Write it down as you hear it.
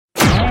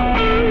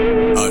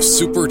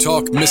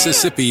SuperTalk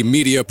Mississippi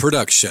media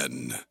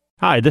production.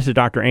 Hi, this is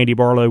Dr. Andy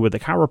Barlow with the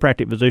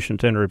Chiropractic Physician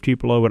Center of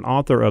Tupelo and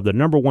author of the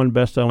 #1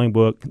 best-selling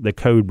book, The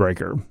Code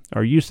Breaker.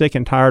 Are you sick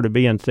and tired of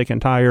being sick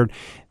and tired?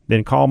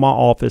 Then call my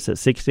office at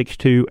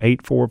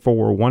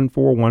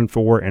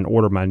 662-844-1414 and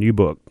order my new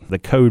book, The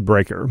Code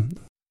Breaker.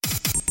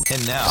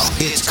 And now,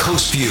 it's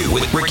Coast View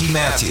with Ricky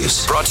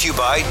Matthews. Brought to you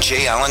by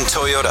J. Allen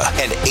Toyota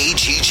and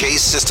AGJ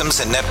Systems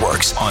and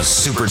Networks on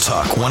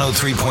SuperTalk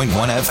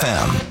 103.1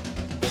 FM.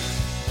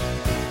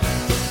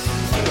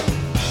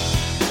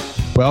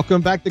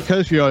 Welcome back to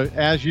Coast View.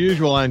 As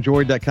usual, I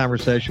enjoyed that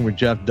conversation with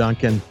Jeff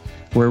Duncan.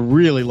 We're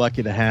really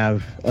lucky to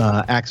have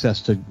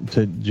access to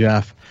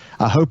Jeff.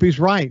 I hope he's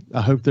right.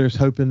 I hope there's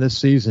hope in this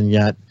season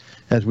yet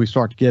as we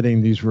start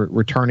getting these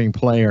returning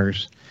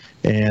players.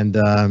 And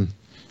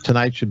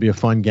tonight should be a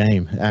fun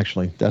game,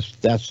 actually.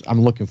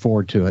 I'm looking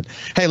forward to it.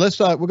 Hey, we're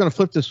going to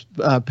flip this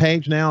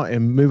page now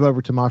and move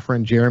over to my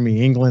friend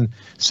Jeremy England,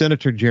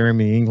 Senator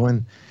Jeremy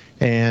England.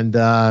 And,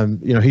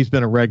 he's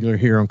been a regular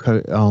here on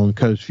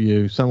Coast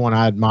View, someone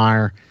I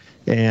admire.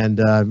 And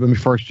let me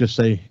first just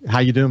say,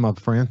 how you doing, my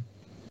friend?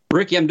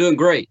 Ricky, I'm doing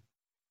great.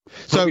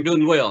 Hope you're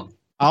doing well.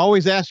 I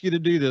always ask you to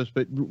do this,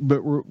 but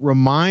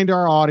remind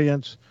our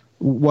audience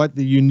what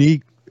the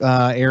unique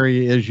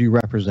area is you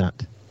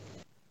represent.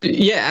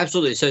 Yeah,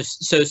 absolutely.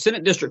 So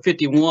Senate District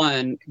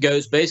 51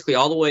 goes basically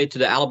all the way to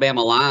the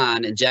Alabama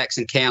line in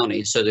Jackson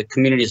County. So the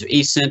communities of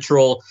East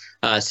Central,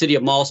 city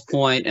of Moss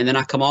Point, and then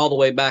I come all the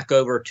way back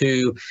over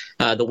to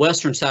the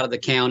western side of the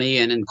county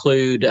and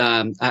include,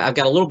 I've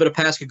got a little bit of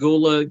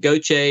Pascagoula,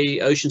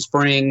 Goche, Ocean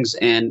Springs,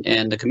 and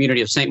the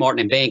community of St. Martin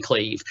and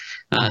Vancleave.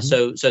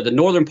 So the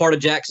northern part of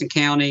Jackson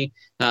County,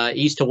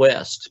 east to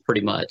west,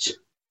 pretty much.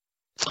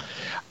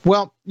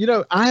 Well,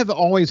 I have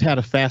always had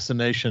a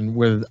fascination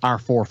with our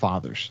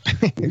forefathers.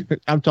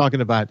 I'm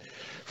talking about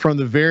from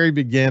the very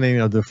beginning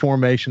of the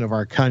formation of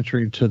our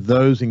country to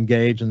those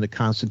engaged in the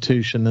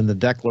Constitution and the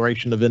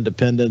Declaration of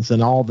Independence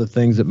and all the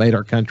things that made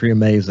our country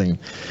amazing.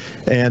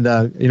 And,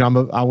 I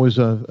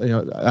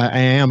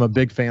am a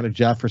big fan of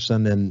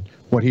Jefferson and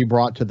what he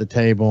brought to the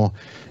table.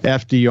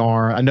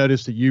 FDR. I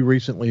noticed that you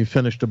recently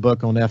finished a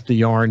book on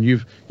FDR, and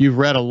you've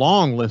read a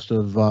long list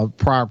of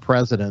prior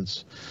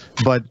presidents,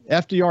 but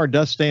FDR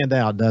does stand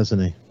out, doesn't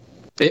he?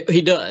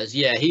 He does.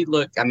 Yeah.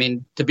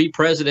 To be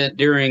president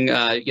during,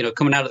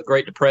 coming out of the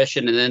Great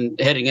Depression and then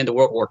heading into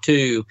World War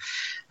II,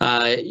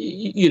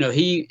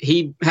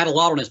 he had a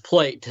lot on his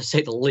plate, to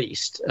say the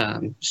least.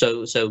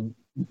 So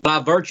by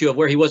virtue of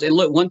where he was, and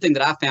look, one thing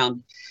that I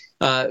found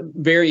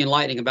very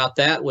enlightening about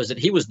that was that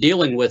he was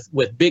dealing with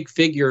big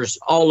figures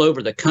all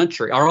over the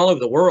country, or all over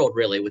the world,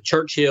 really, with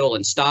Churchill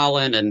and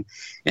Stalin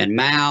and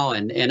Mao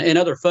and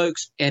other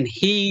folks. And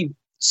he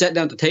sat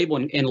down at the table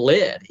and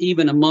led,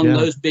 even among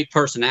those big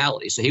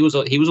personalities. So he was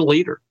a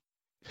leader.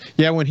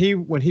 Yeah, when he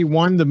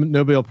won the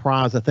Nobel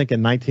Prize, I think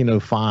in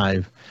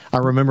 1905, I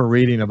remember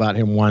reading about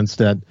him once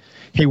that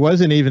he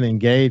wasn't even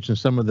engaged in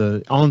some of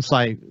the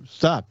on-site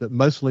stuff, but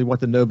mostly what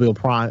the Nobel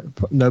Prize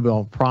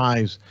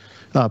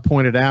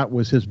pointed out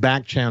was his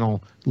back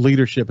channel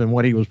leadership and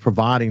what he was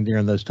providing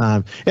during those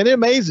times. And it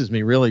amazes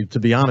me, really, to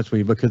be honest with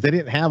you, because they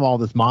didn't have all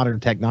this modern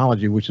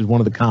technology, which is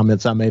one of the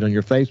comments I made on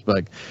your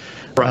Facebook.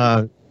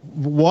 Right.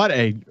 What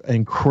a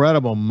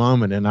incredible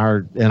moment in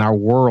our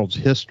world's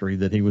history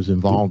that he was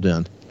involved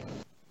in.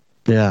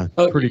 Yeah.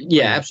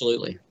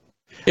 Absolutely.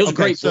 It was a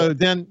great book. So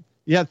then,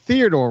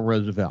 Theodore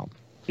Roosevelt,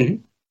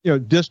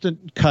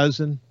 distant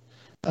cousin,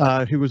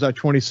 who was our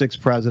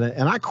 26th president.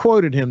 And I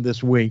quoted him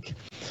this week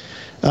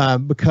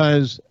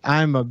because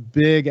I'm a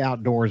big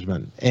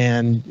outdoorsman.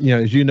 And,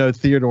 as you know,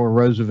 Theodore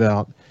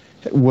Roosevelt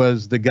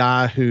was the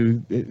guy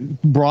who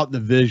brought the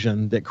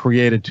vision that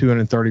created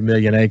 230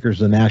 million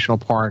acres of national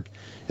park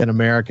in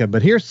America.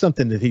 But here's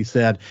something that he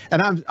said,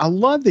 and I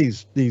love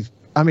these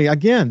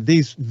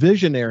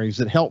visionaries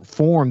that helped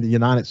form the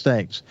United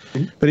States.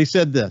 But he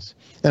said this: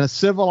 in a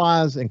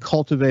civilized and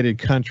cultivated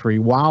country,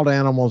 wild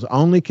animals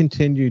only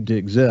continued to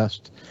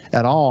exist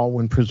at all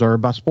when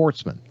preserved by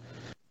sportsmen.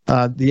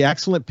 The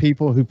excellent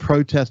people who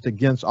protest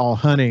against all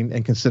hunting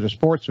and consider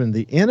sportsmen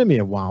the enemy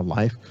of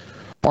wildlife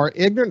are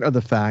ignorant of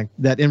the fact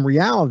that in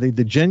reality,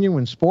 the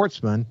genuine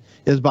sportsman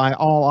is by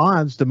all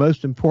odds the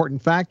most important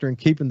factor in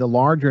keeping the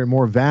larger and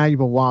more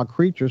valuable wild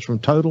creatures from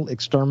total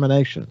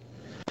extermination.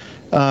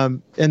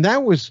 And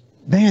that was,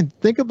 man,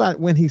 think about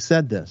when he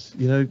said this.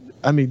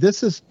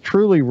 This is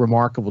truly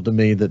remarkable to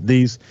me that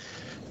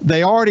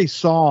they already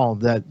saw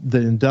that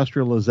the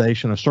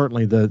industrialization, or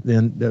certainly the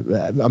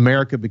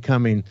America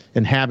becoming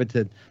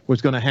inhabited,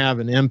 was going to have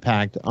an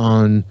impact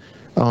on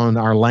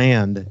our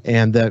land,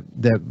 and that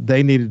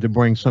they needed to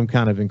bring some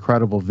kind of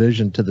incredible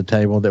vision to the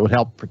table that would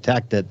help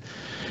protect it.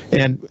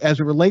 And as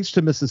it relates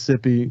to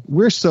Mississippi,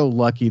 we're so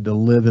lucky to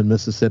live in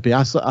Mississippi.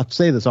 I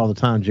say this all the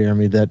time,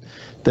 Jeremy,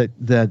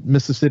 that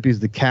Mississippi is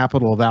the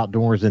capital of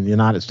outdoors in the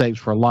United States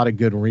for a lot of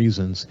good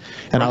reasons.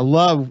 And I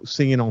love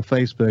seeing on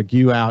Facebook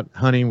you out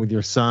hunting with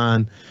your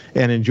son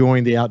and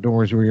enjoying the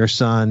outdoors with your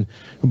son.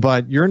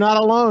 But you're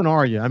not alone,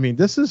 are you? I mean,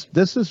 this is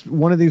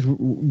one of these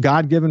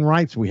God-given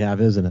rights we have,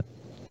 isn't it?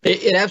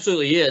 It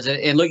absolutely is.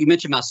 And look, you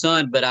mentioned my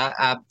son, but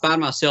I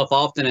find myself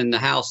often in the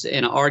house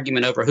in an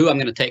argument over who I'm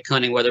going to take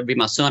hunting, whether it be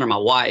my son or my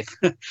wife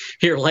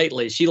here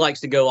lately. She likes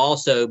to go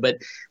also. But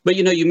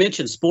you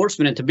mentioned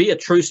sportsmen, and to be a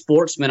true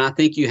sportsman, I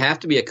think you have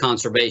to be a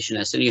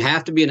conservationist and you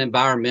have to be an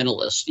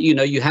environmentalist.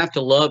 You have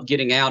to love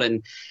getting out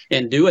and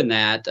doing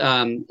that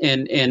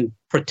and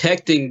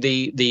protecting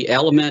the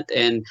element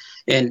and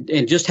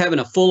just having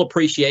a full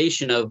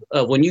appreciation of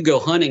when you go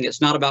hunting.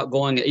 It's not about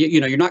going,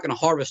 you're not going to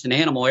harvest an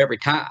animal every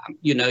time.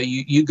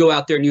 You go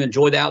out there and you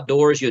enjoy the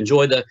outdoors. You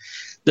enjoy the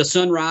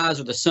sunrise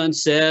or the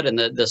sunset and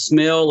the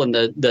smell and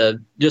the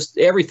just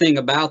everything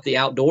about the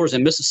outdoors.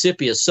 And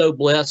Mississippi is so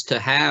blessed to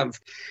have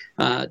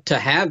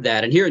that.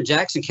 And here in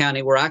Jackson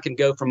County, where I can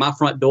go from my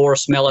front door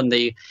smelling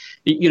the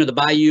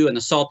bayou and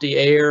the salty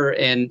air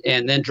and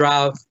then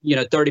drive,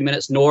 30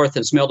 minutes north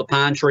and smell the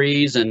pine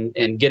trees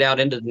and get out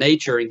into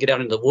nature and get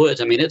out into the woods.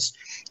 I mean,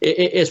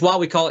 it's why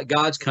we call it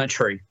God's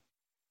country.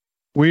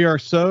 We're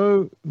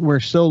so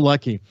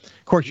lucky.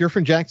 Of course, you're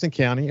from Jackson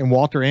County, and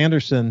Walter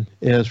Anderson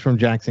is from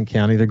Jackson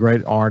County, the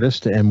great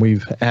artist, and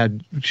we've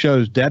had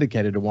shows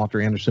dedicated to Walter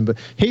Anderson. But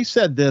he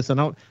said this,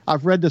 and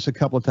I've read this a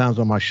couple of times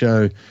on my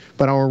show,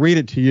 but I will read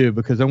it to you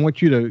because I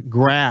want you to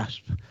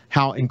grasp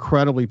how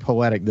incredibly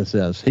poetic this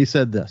is. He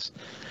said this,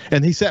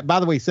 and he said,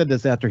 by the way, he said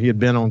this after he had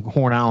been on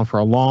Horn Island for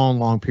a long,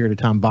 long period of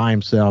time by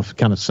himself,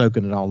 kind of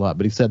soaking it all up.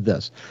 But he said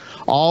this: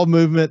 all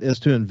movement is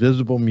to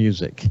invisible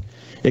music.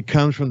 It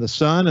comes from the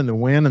sun and the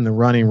wind and the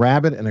running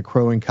rabbit and a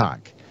crowing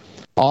cock.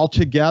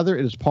 Altogether,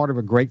 it is part of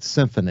a great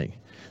symphony.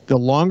 The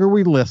longer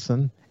we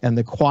listen and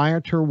the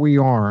quieter we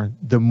are,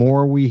 the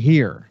more we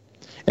hear.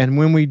 And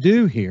when we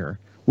do hear,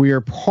 we are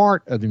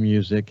part of the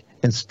music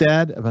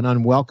instead of an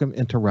unwelcome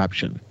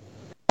interruption.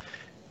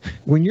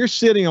 When you're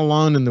sitting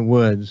alone in the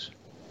woods,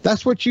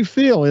 that's what you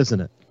feel, isn't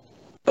it?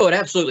 Oh, it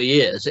absolutely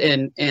is.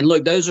 And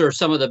look, those are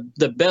some of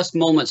the best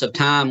moments of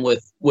time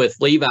with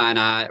Levi and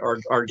I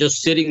are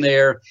just sitting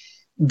there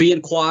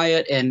being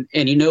quiet and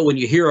when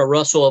you hear a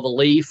rustle of a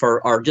leaf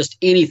or just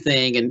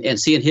anything and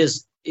seeing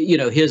his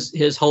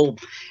whole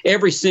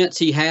every sense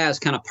he has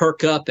kind of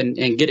perk up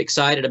and get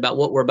excited about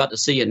what we're about to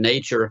see in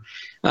nature.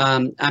 I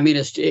mean,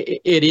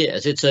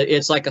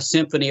 it's like a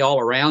symphony all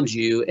around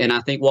you. And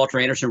I think Walter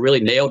Anderson really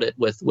nailed it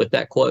with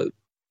that quote.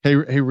 He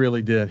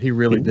really did. He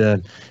really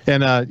did.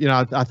 And,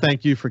 I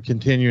thank you for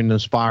continuing to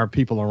inspire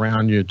people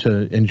around you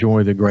to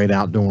enjoy the great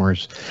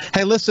outdoors.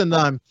 Hey,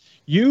 listen,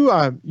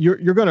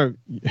 you've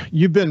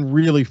been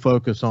really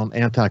focused on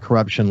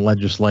anti-corruption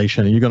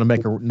legislation, and you're going to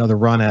make another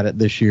run at it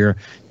this year.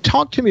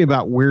 Talk to me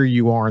about where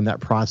you are in that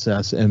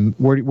process, and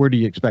where do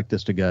you expect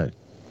this to go?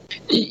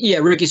 Yeah,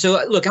 Ricky.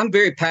 So look, I'm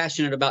very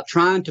passionate about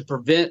trying to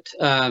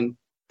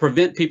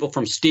prevent people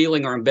from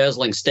stealing or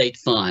embezzling state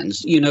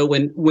funds.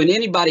 When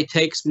anybody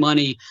takes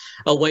money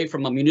away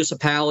from a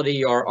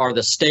municipality or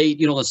the state,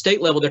 the state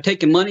level, they're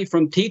taking money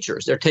from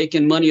teachers. They're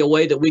taking money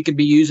away that we could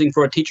be using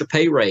for a teacher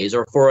pay raise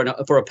or for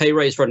a pay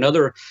raise for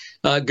another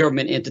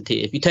government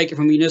entity. If you take it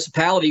from a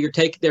municipality,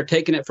 they're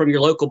taking it from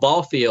your local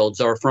ball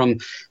fields or from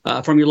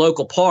your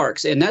local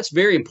parks. And that's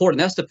very important.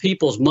 That's the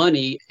people's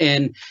money.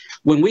 And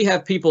when we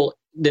have people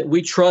that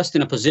we trust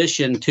in a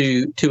position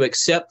to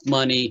accept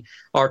money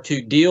or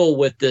to deal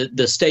with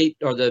the state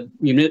or the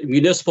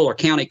municipal or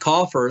county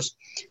coffers,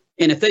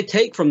 and if they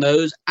take from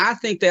those, I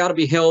think they ought to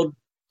be held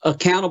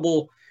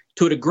accountable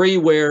to a degree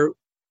where,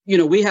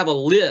 we have a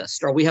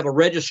list or we have a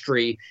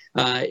registry,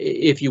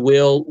 if you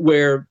will,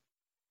 where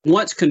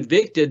once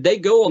convicted, they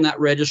go on that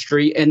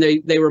registry and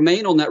they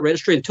remain on that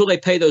registry until they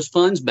pay those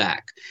funds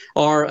back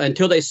or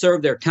until they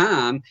serve their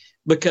time.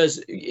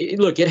 Because,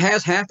 look, it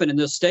has happened in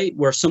this state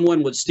where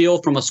someone would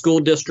steal from a school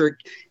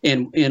district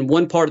in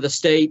one part of the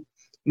state,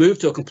 move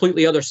to a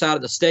completely other side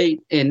of the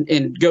state,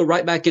 and go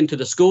right back into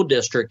the school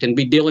district and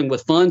be dealing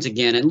with funds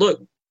again. And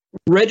look,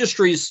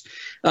 registries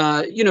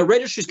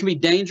can be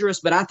dangerous,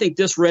 but I think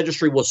this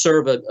registry will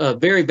serve a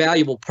very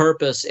valuable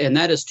purpose, and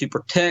that is to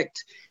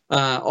protect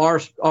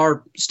our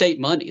state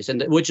monies,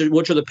 and which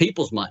are the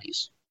people's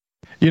monies.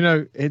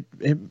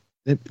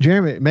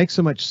 Jeremy, it makes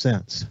so much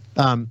sense.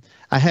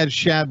 I had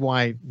Shad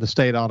White, the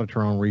state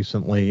auditor, on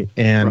recently,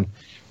 and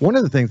one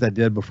of the things I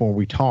did before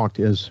we talked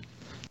is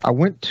I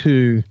went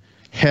to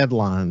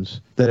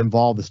headlines that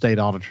involved the state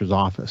auditor's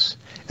office,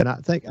 and I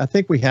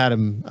think we had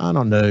him,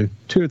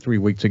 2 or 3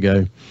 weeks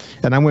ago,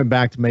 and I went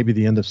back to maybe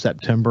the end of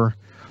September.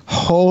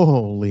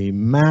 Holy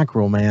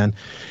mackerel, man!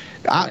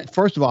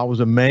 First of all, I was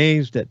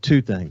amazed at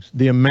two things: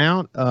 the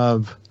amount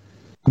of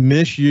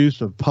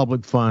misuse of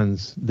public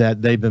funds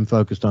that they've been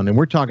focused on, and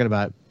we're talking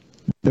about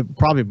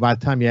probably by the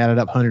time you add it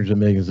up, hundreds of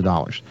millions of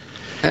dollars.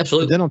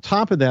 Absolutely. Then on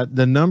top of that,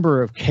 the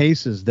number of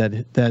cases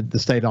that the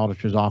state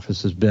auditor's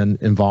office has been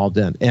involved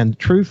in. And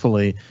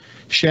truthfully,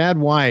 Shad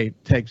White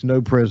takes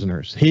no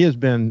prisoners. He has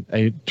been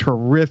a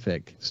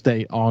terrific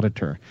state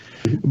auditor.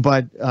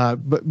 But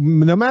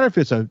no matter if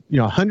it's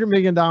 $100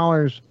 million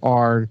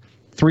or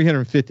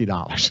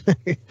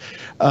 $350.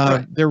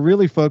 Right. They're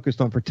really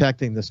focused on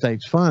protecting the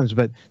state's funds.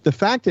 But the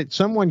fact that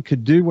someone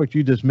could do what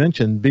you just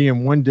mentioned, be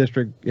in one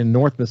district in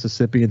North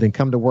Mississippi and then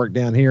come to work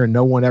down here and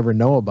no one ever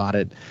know about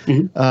it,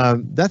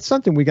 that's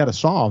something we got to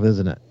solve,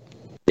 isn't it?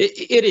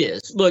 It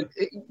is. Look,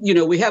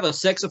 we have a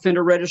sex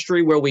offender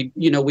registry where we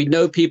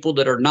know people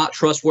that are not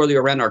trustworthy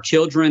around our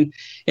children,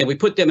 and we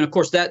put them. And of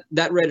course, that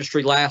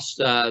registry lasts,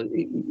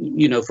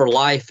 for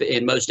life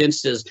in most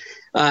instances.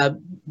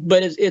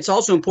 But it's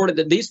also important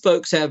that these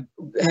folks have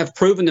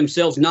proven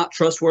themselves not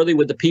trustworthy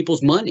with the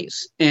people's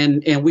monies,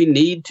 and we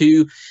need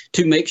to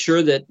make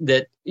sure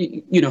that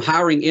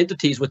hiring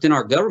entities within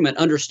our government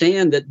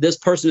understand that this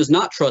person is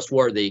not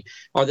trustworthy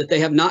or that they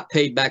have not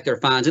paid back their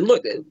fines. And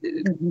look,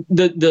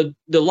 the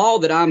law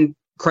that I'm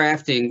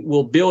crafting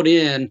will build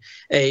in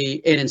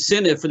an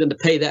incentive for them to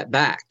pay that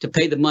back, to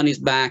pay the monies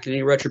back and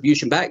any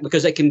retribution back,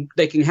 because they can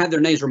have their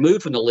names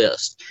removed from the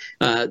list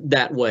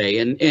that way.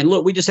 And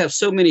look, we just have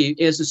so many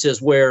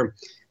instances where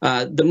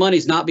the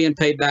money's not being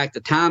paid back,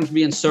 the time's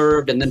being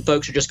served, and then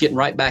folks are just getting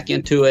right back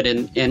into it.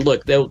 And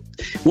look,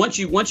 once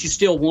you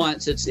steal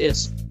once,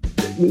 it's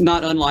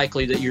not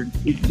unlikely that you're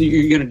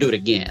going to do it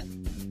again.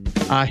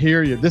 I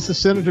hear you. This is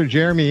Senator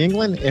Jeremy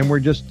England, and we're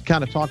just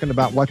kind of talking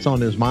about what's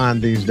on his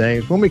mind these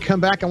days. When we come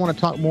back, I want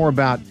to talk more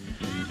about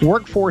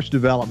workforce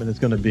development. Is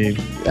going to be,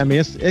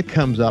 it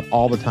comes up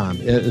all the time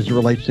as it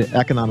relates to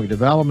economic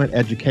development,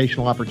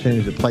 educational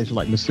opportunities at places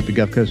like Mississippi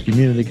Gulf Coast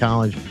Community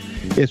College.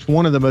 It's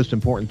one of the most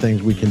important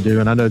things we can do,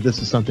 and I know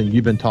this is something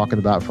you've been talking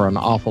about for an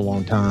awful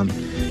long time,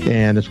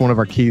 and it's one of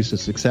our keys to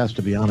success,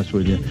 to be honest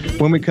with you.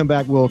 When we come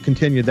back, we'll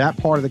continue that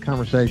part of the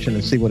conversation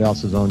and see what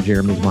else is on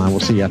Jeremy's mind. We'll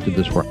see you after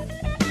this break.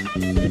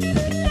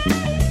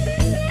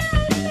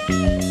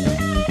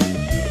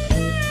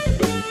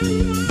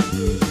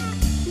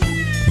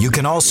 You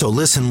can also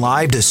listen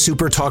live to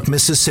Super Talk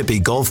Mississippi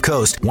Gulf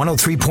Coast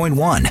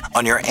 103.1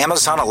 on your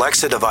Amazon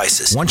Alexa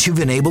devices. Once you've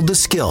enabled the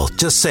skill,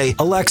 just say,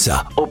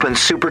 Alexa, open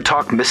Super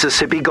Talk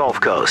Mississippi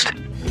Gulf Coast.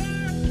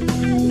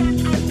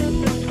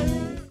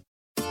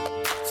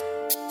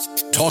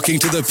 Talking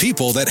to the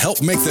people that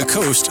help make the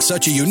coast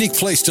such a unique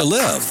place to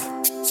live.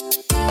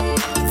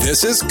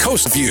 This is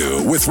Coast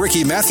View with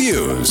Ricky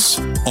Matthews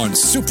on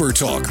Super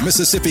Talk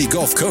Mississippi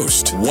Gulf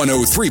Coast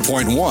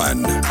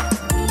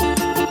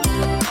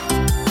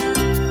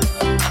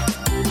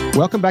 103.1.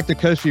 Welcome back to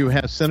Coast View. We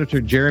have Senator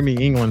Jeremy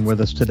England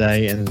with us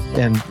today,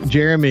 and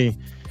Jeremy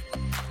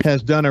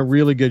has done a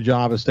really good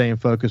job of staying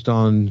focused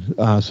on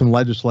some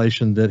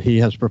legislation that he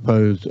has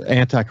proposed,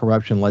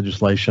 anti-corruption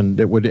legislation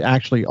that would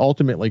actually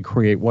ultimately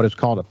create what is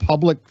called a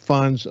public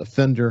funds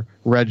offender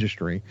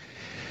registry.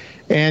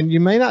 And you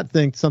may not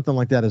think something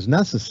like that is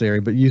necessary,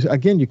 but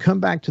you come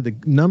back to the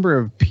number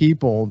of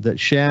people that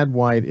Shad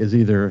White has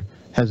either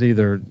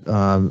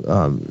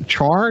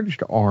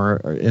charged or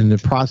in the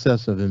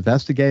process of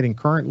investigating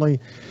currently.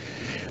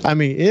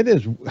 It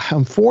is,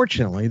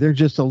 unfortunately, there are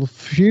just a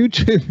few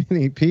too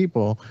many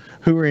people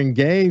who are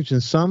engaged in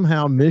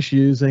somehow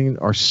misusing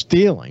or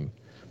stealing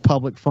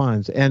public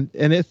funds. And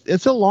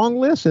it's a long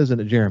list, isn't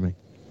it, Jeremy?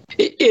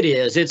 It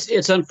is.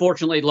 It's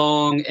unfortunately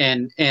long,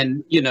 and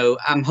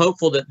I'm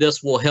hopeful that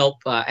this will help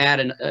add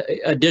an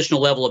additional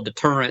level of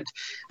deterrent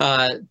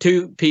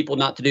to people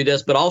not to do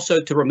this, but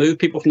also to remove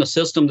people from the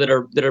system that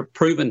are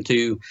proven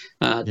to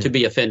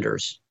be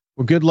offenders.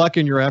 Well, good luck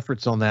in your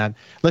efforts on that.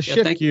 Let's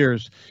shift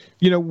gears.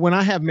 When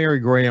I have Mary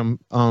Graham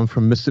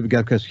from Mississippi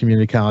Gulf Coast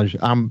Community College,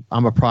 I'm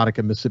a product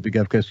of Mississippi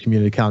Gulf Coast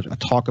Community College. I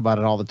talk about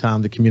it all the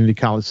time. The community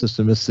college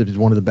system in Mississippi is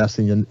one of the best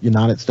in the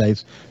United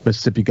States.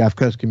 Mississippi Gulf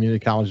Coast Community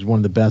College is one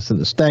of the best in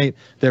the state.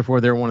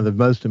 Therefore, they're one of the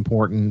most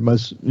important,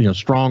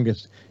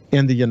 strongest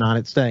in the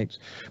United States.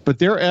 But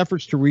their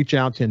efforts to reach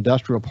out to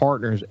industrial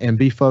partners and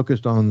be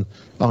focused on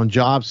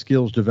job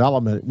skills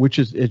development, which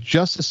is it's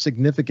just as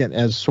significant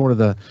as sort of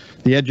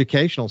the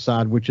educational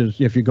side, which is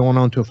if you're going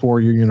on to a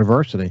four-year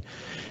university.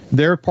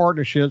 Their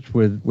partnerships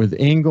with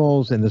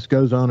Ingalls, and this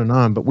goes on and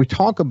on, but we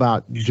talk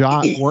about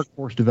job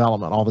workforce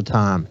development all the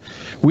time.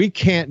 We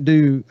can't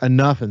do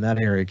enough in that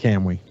area,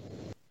 can we?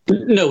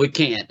 No, we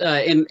can't.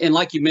 And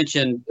like you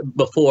mentioned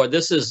before,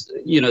 this is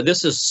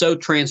so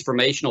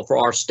transformational for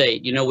our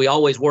state. We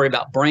always worry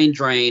about brain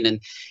drain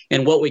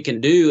and what we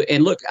can do.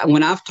 And look,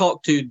 when I've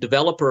talked to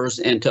developers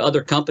and to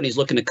other companies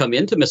looking to come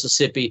into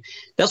Mississippi,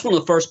 that's one of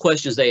the first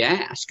questions they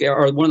ask,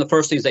 or one of the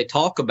first things they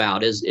talk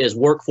about is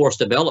workforce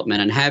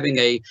development and having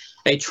a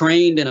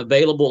trained and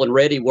available and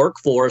ready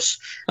workforce.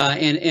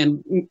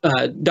 And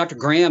Dr.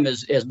 Graham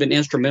has been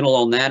instrumental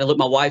on that. And look,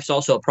 my wife's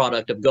also a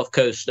product of Gulf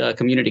Coast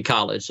Community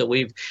College. So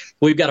we've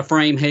got a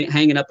frame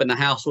hanging up in the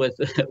house with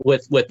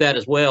that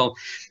as well.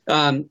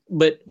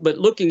 But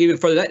looking even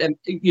further,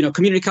 that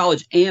community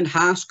college and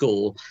high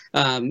school,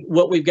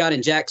 what we've got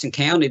in Jackson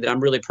County that I'm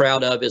really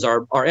proud of is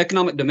our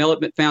Economic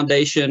Development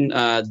Foundation,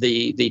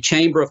 the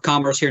Chamber of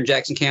Commerce here in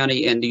Jackson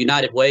County, and the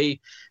United Way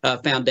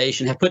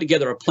Foundation have put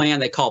together a plan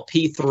they call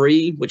P3.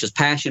 PAPP-3, which is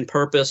passion,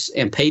 purpose,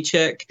 and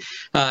paycheck.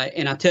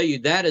 And I tell you,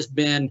 that has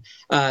been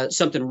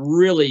something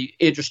really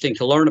interesting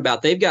to learn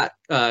about. They've got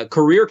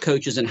career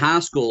coaches in high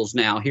schools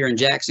now here in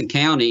Jackson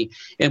County.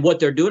 And what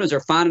they're doing is they're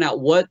finding out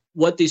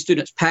what these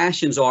students'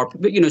 passions are.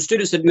 But,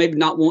 students that maybe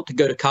not want to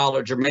go to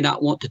college or may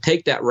not want to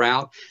take that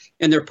route.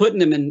 And they're putting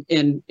them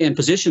in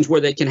positions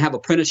where they can have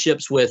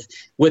apprenticeships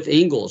with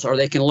Ingalls, or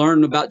they can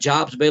learn about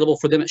jobs available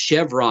for them at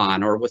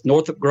Chevron or with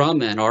Northrop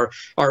Grumman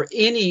or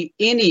any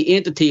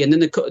entity. And then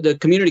the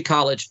community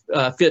college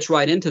fits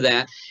right into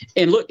that.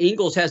 And look,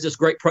 Ingalls has this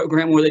great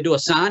program where they do a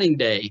signing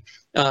day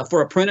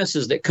for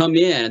apprentices that come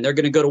in, and they're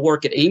going to go to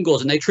work at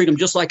Ingalls, and they treat them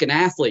just like an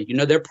athlete.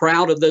 They're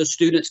proud of those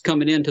students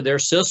coming into their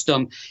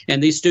system,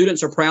 and these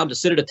students are proud to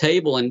sit at a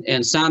table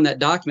and sign that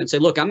document and say,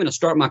 look, I'm going to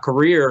start my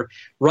career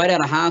right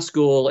out of high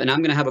school, and I'm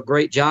going to have a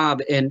great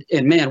job. And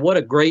man, what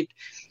a great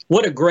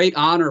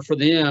honor for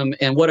them,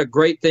 and what a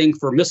great thing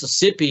for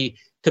Mississippi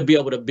to be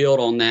able to build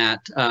on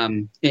that,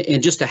 and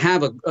just to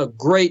have a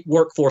great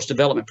workforce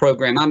development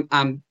program.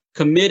 I'm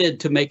committed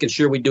to making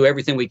sure we do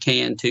everything we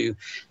can to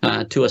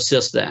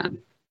assist that.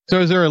 So,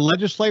 is there a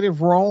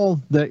legislative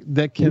role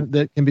that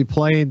can be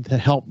played to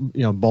help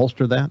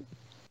bolster that?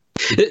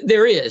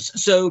 There is.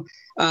 So,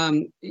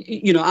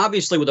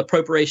 obviously with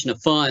appropriation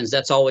of funds,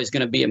 that's always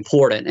going to be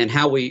important, and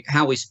how we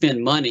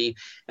spend money.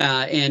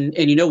 And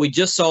we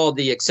just saw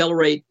the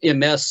Accelerate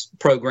MS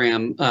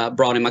program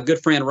brought in. My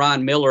good friend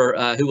Ryan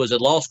Miller, who was a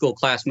law school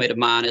classmate of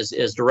mine,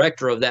 is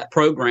director of that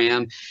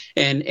program.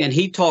 And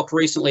he talked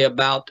recently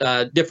about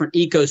different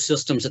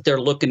ecosystems that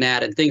they're looking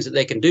at and things that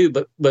they can do.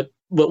 But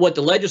what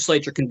the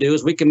legislature can do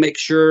is we can make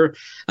sure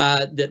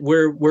that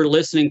we're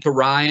listening to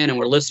Ryan, and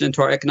we're listening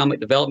to our economic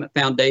development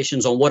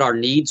foundations on what our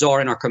needs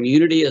are in our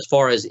community as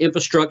far as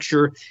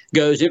infrastructure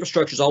goes.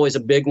 Infrastructure is always a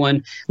big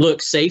one.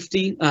 Look,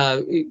 safety,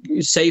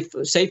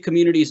 safe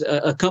communities.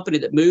 A company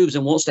that moves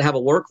and wants to have a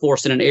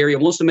workforce in an area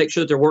wants to make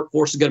sure that their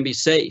workforce is going to be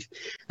safe.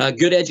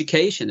 Good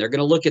education, they're going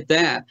to look at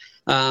that.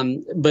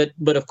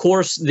 But of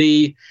course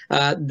the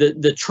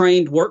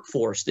trained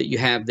workforce that you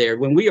have there.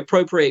 When we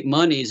appropriate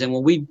monies, and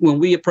when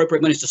we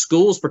appropriate monies to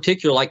schools,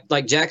 particularly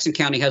like Jackson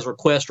County has a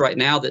request right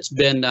now that's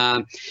been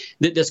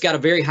that's got a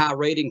very high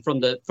rating from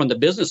the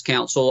Business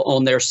Council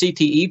on their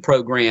CTE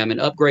program and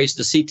upgrades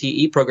to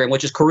CTE program,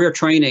 which is career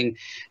training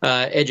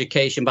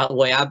education. By the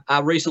way, I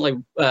recently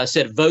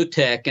said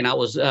VOTEC, and I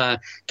was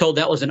told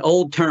that was an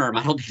old term.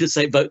 I don't need to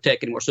say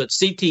VOTEC anymore. So it's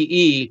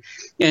CTE,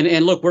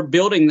 and look, we're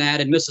building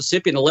that in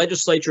Mississippi, and the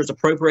legislature is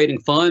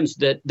appropriating funds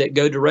that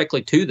go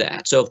directly to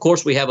that. So, of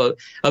course, we have a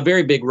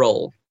very big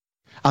role.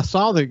 I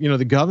saw that,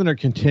 the governor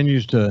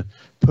continues to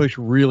push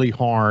really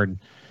hard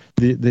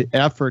the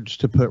efforts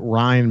to put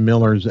Ryan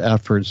Miller's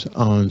efforts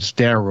on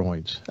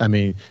steroids. I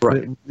mean,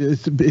 right.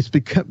 It's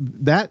become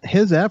that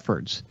his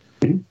efforts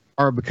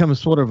are becoming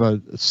sort of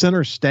a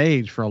center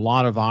stage for a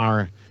lot of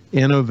our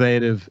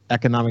innovative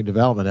economic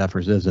development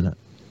efforts, isn't it?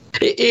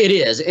 It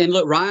is. And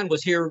look, Ryan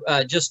was here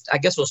I guess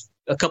it was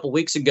a couple of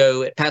weeks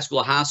ago at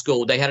Pascagoula High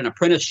School. They had an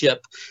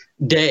apprenticeship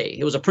day.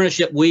 It was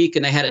apprenticeship week,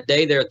 and they had a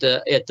day there at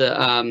the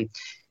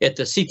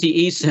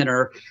CTE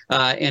Center,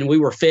 and we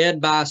were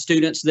fed by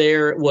students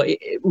there. Well,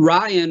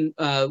 Ryan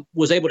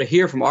was able to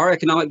hear from our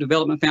Economic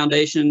Development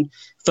Foundation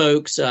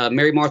folks,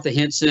 Mary Martha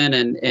Henson,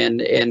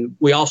 and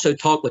we also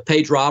talked with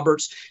Paige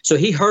Roberts. So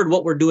he heard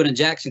what we're doing in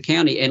Jackson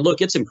County, and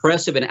look, it's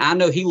impressive, and I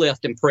know he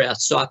left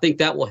impressed. So I think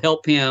that will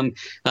help him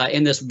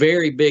in this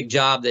very big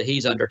job that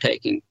he's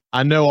undertaking.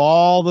 I know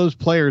all those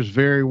players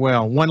very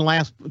well. One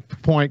last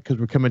point, because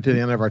we're coming to the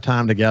end of our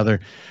time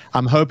together.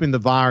 I'm hoping the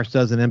virus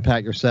doesn't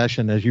impact your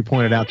session. As you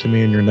pointed out to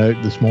me in your note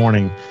this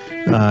morning,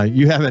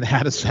 you haven't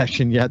had a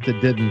session yet that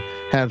didn't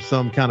have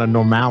some kind of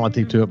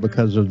normality to it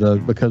because of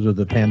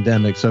the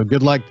pandemic. So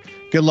good luck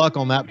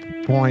on that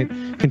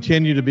point.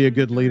 Continue to be a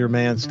good leader,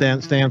 man.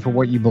 Stand for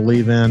what you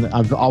believe in.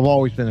 I've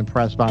always been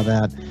impressed by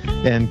that,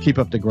 and keep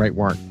up the great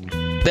work.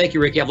 Thank you,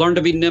 Ricky. I've learned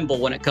to be nimble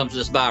when it comes to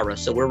this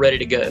virus, so we're ready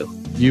to go.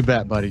 You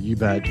bet, buddy. You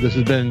bet. This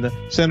has been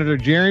Senator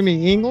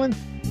Jeremy England.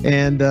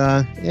 And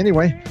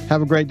anyway,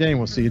 have a great day, and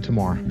we'll see you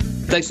tomorrow.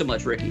 Thanks so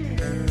much, Ricky.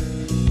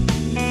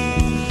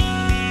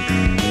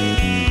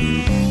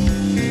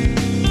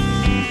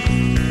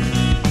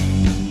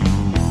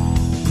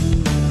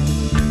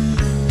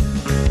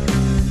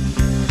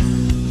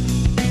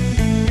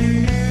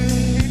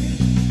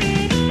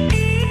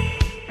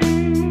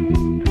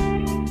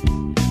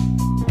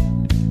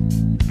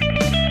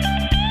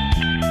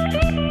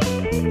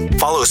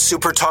 Follow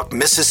Super Talk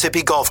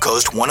Mississippi Gulf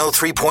Coast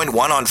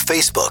 103.1 on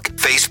Facebook.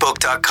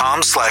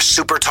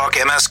 Facebook.com/SuperTalk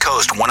MS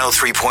Coast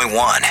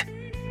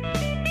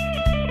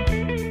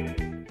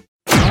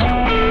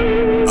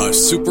 103.1. A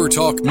Super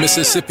Talk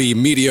Mississippi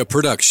media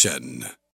production.